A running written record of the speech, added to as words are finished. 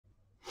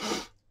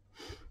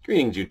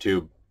Greetings,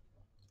 YouTube.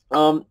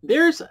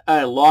 There's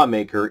a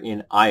lawmaker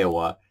in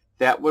Iowa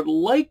that would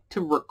like to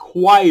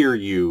require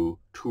you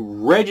to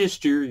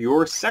register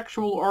your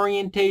sexual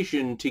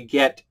orientation to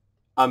get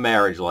a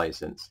marriage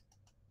license.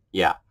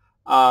 Yeah.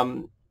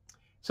 So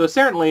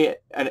apparently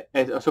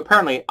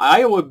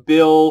Iowa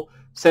Bill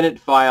Senate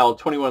File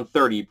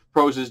 2130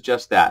 proposes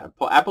just that.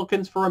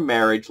 Applicants for a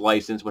marriage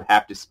license would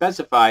have to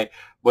specify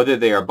whether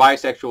they are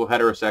bisexual,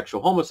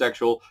 heterosexual,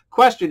 homosexual,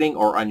 questioning,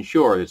 or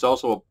unsure. There's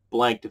also a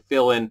blank to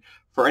fill in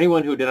for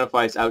anyone who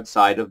identifies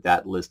outside of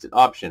that listed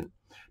option.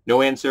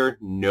 No answer,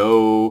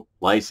 no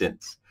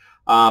license.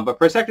 But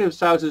prospective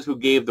spouses who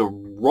gave the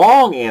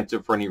wrong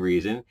answer for any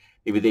reason,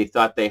 maybe they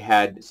thought they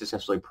had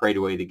successfully prayed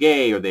away the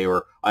gay, or they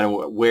were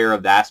unaware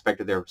of the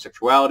aspect of their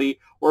sexuality,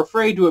 or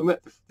afraid to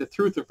admit the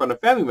truth in front of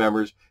family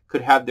members,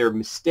 could have their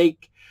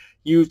mistake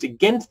used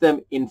against them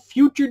in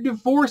future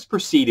divorce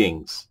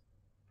proceedings.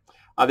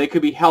 They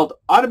could be held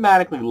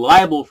automatically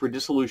liable for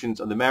dissolutions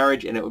of the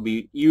marriage, and it would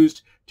be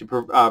used to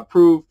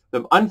prove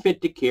them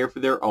unfit to care for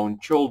their own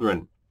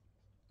children.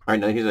 All right,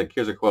 now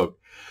here's a quote.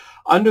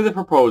 Under the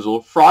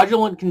proposal,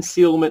 fraudulent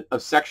concealment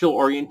of sexual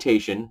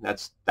orientation,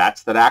 that's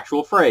that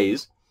actual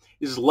phrase,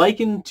 is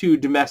likened to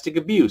domestic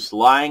abuse.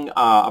 Lying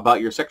about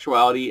your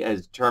sexuality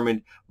as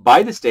determined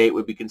by the state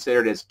would be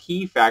considered as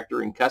key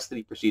factor in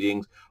custody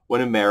proceedings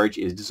when a marriage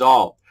is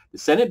dissolved. The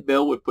Senate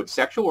bill would put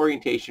sexual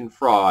orientation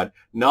fraud,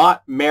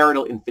 not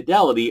marital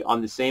infidelity, on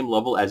the same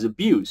level as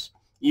abuse.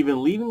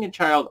 Even leaving a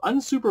child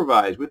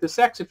unsupervised with a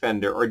sex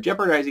offender or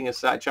jeopardizing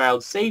a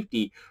child's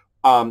safety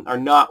are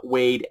not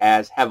weighed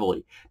as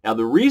heavily. Now,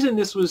 the reason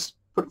this was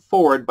put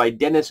forward by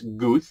Dennis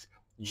Guth,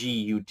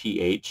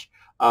 G-U-T-H,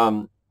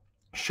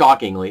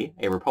 shockingly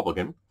a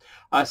Republican,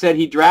 said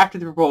he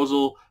drafted the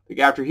proposal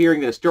after hearing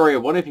the story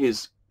of one of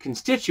his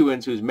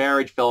constituents whose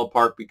marriage fell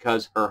apart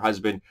because her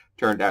husband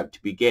turned out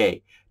to be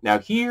gay. Now,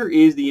 here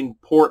is the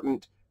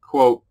important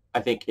quote,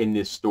 I think, in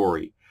this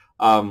story.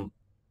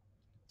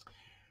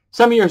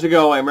 Some years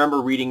ago, I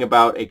remember reading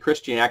about a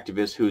Christian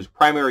activist whose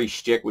primary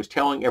shtick was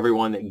telling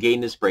everyone that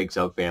gayness breaks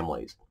up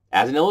families.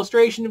 As an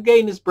illustration of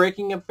gayness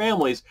breaking up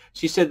families,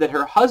 she said that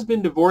her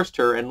husband divorced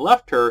her and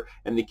left her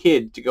and the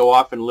kid to go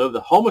off and live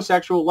the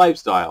homosexual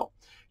lifestyle.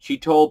 She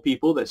told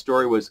people that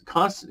story was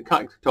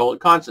told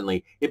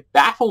constantly. It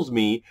baffles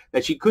me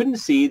that she couldn't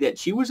see that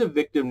she was a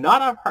victim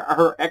not of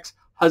her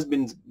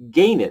ex-husband's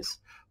gayness,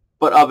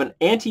 but of an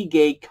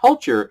anti-gay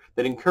culture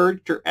that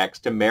encouraged her ex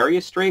to marry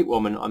a straight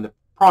woman on the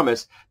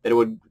promise that it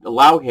would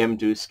allow him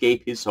to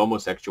escape his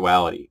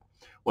homosexuality.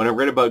 When I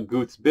read about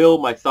Guth's bill,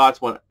 my thoughts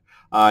went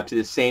to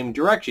the same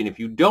direction. If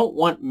you don't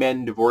want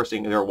men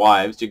divorcing their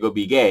wives to go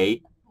be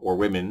gay, or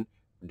women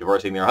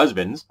divorcing their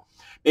husbands,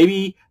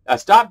 maybe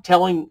stop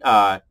telling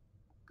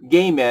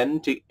gay men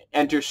to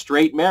enter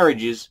straight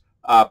marriages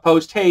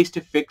post-haste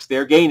to fix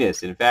their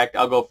gayness. In fact,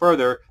 I'll go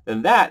further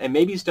than that and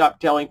maybe stop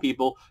telling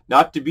people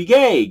not to be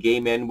gay. Gay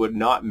men would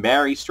not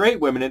marry straight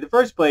women in the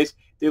first place.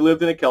 They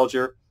lived in a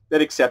culture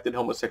that accepted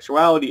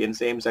homosexuality and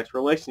same-sex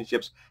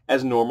relationships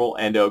as normal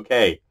and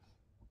okay.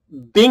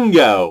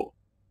 Bingo!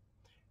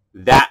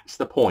 That's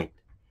the point.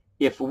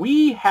 If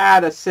we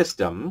had a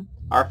system,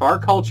 if our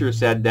culture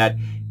said that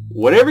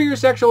whatever your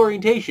sexual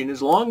orientation,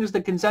 as long as the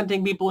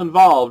consenting people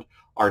involved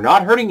are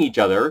not hurting each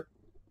other,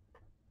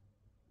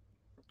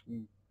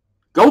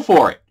 go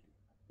for it.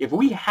 If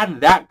we had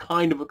that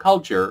kind of a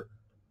culture,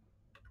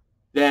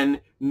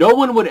 then no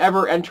one would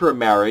ever enter a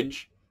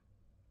marriage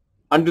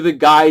under the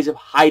guise of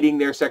hiding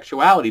their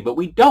sexuality, but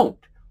we don't.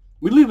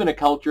 We live in a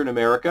culture in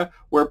America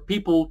where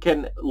people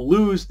can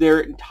lose their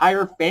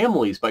entire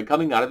families by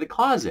coming out of the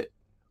closet.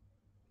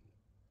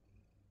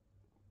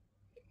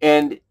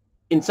 And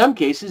in some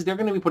cases, they're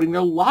going to be putting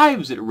their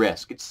lives at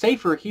risk. It's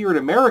safer here in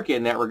America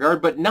in that regard,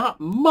 but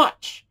not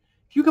much.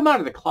 If you come out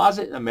of the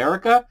closet in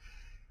America,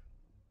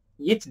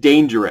 it's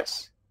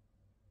dangerous.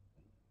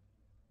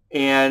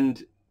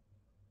 And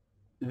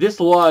this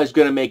law is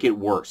going to make it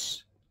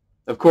worse.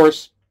 Of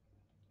course,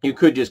 you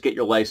could just get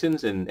your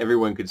license and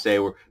everyone could say,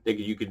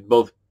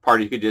 both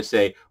parties could just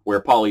say,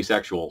 we're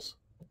polysexuals.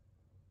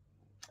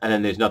 And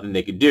then there's nothing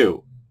they could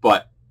do.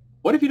 But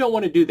what if you don't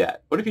want to do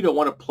that? What if you don't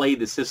want to play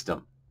the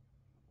system?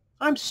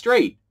 I'm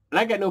straight, and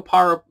I got no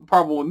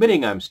problem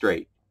admitting I'm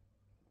straight.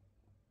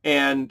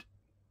 And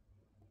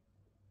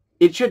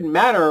it shouldn't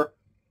matter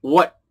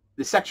what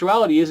the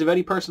sexuality is of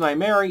any person I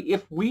marry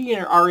if we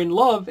are in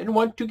love and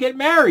want to get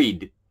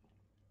married.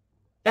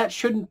 That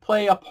shouldn't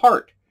play a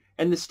part.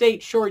 And the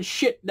state sure as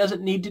shit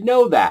doesn't need to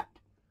know that.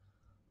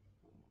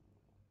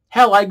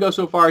 Hell, I'd go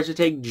so far as to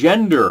take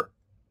gender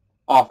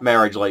off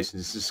marriage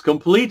licenses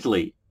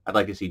completely. I'd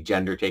like to see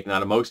gender taken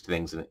out of most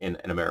things in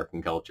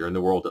American culture and the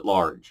world at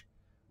large.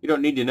 You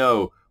don't need to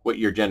know what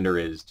your gender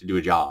is to do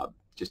a job.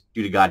 Just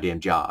do the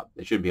goddamn job.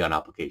 It shouldn't be on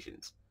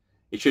applications.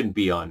 It shouldn't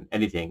be on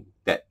anything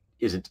that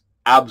isn't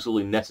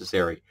absolutely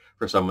necessary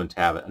for someone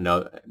to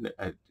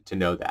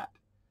know that.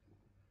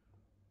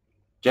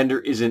 Gender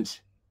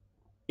isn't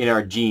in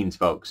our genes,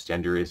 folks.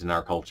 Gender is in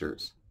our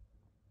cultures.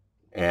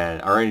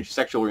 And our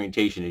sexual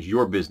orientation is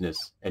your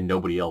business and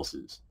nobody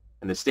else's.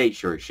 And the state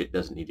sure as shit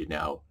doesn't need to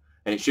know.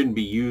 And it shouldn't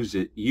be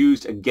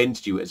used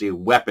against you as a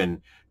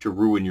weapon to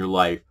ruin your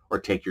life or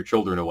take your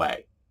children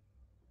away.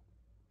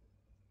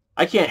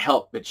 I can't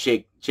help but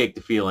shake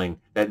the feeling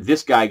that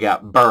this guy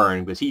got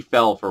burned because he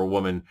fell for a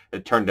woman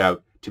that turned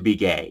out to be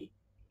gay.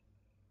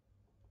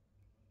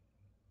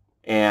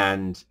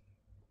 And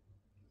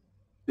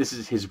this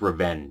is his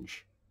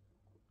revenge.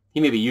 He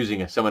may be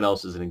using someone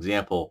else as an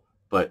example,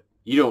 but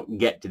you don't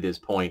get to this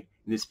point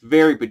in this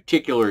very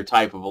particular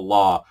type of a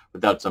law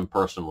without some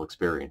personal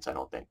experience, I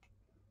don't think.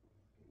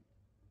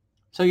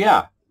 So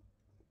yeah,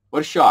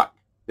 what a shock.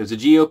 There's a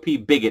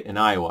GOP bigot in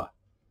Iowa.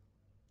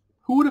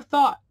 Who would have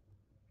thought?